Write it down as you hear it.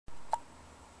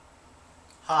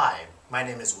Hi, my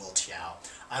name is Will Tiao.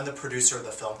 I'm the producer of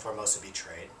the film Formosa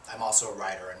Betrayed. I'm also a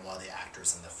writer and one of the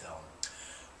actors in the film.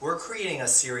 We're creating a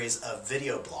series of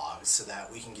video blogs so that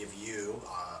we can give you,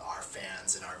 our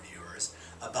fans and our viewers,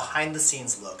 a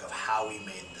behind-the-scenes look of how we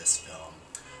made this film,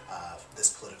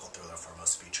 this political thriller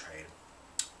Formosa Betrayed.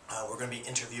 We're going to be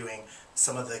interviewing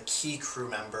some of the key crew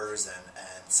members and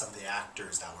some of the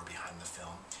actors that were behind the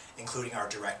film, including our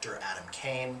director Adam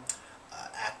Kane,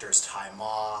 actors Ty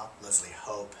Ma, Leslie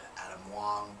Hope, Adam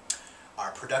Wong,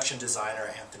 our production designer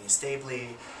Anthony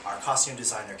Stabley, our costume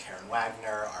designer Karen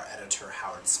Wagner, our editor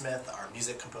Howard Smith, our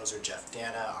music composer Jeff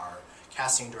Dana, our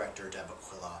casting director Deb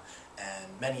Aquila,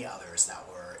 and many others that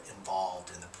were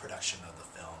involved in the production of the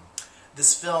film.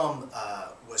 This film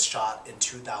was shot in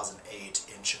 2008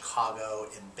 in Chicago,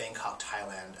 in Bangkok,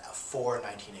 Thailand, for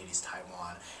 1980s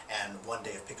Taiwan, and one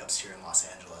day of pickups here in Los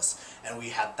Angeles. And we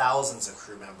had thousands of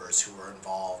crew members who were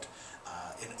involved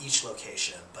in each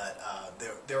location, but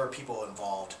there were people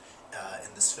involved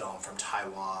in this film from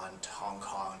Taiwan to Hong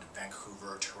Kong to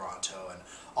Vancouver, Toronto, and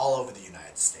all over the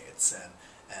United States. And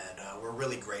we're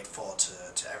really grateful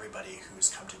to everybody who's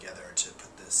come together to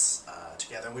put this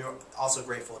together. And we were also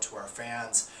grateful to our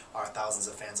fans, our thousands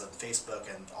of fans on Facebook,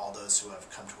 and all those who have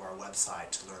come to our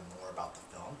website to learn more about the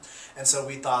film. And so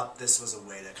we thought this was a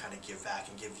way to kind of give back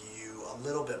and give you a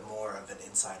little bit more of an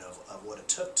insight of what it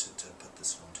took to put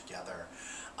this film together.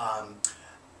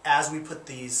 As we put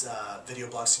these video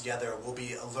blogs together, we'll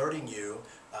be alerting you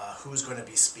who's going to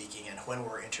be speaking and when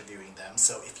we're interviewing them.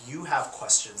 So if you have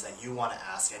questions that you want to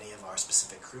ask any of our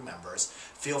specific crew members,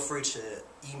 feel free to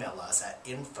email us at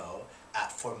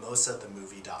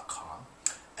info@formosathemovie.com,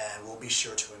 and we'll be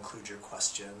sure to include your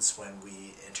questions when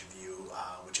we interview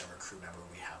whichever crew member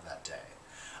we have that day.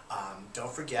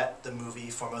 Don't forget, the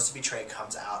movie Formosa Betrayed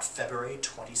comes out February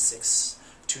 26,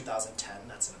 2010,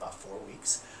 that's in about 4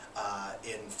 weeks,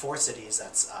 in 4 cities,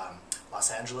 that's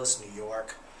Los Angeles, New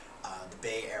York, the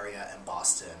Bay Area, and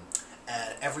Boston.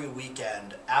 And every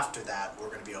weekend after that, we're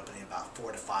going to be opening about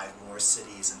 4 to 5 more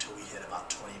cities until we hit about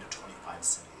 20 to 25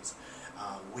 cities.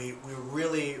 We're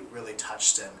really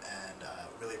touched and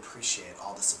really appreciate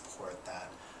all the support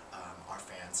that our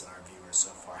fans and our viewers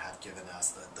so far have given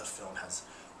us. The film has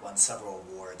won several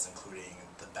awards, including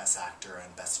the Best Actor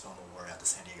and Best Film Award at the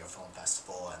San Diego Film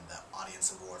Festival, and the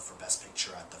Audience Award for Best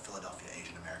Picture at the Philadelphia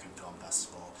Asian American Film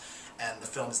Festival. And the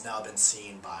film has now been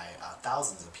seen by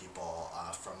thousands of people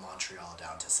from Montreal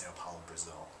down to Sao Paulo,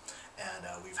 Brazil. And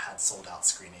we've had sold-out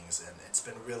screenings, and it's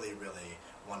been really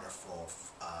wonderful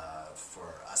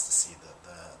for us to see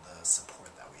the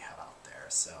support that we have out there.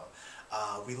 So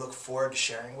we look forward to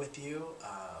sharing with you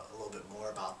a little bit more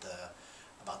about the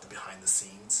behind the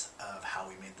scenes of how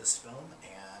we made this film,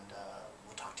 and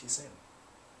we'll talk to you soon.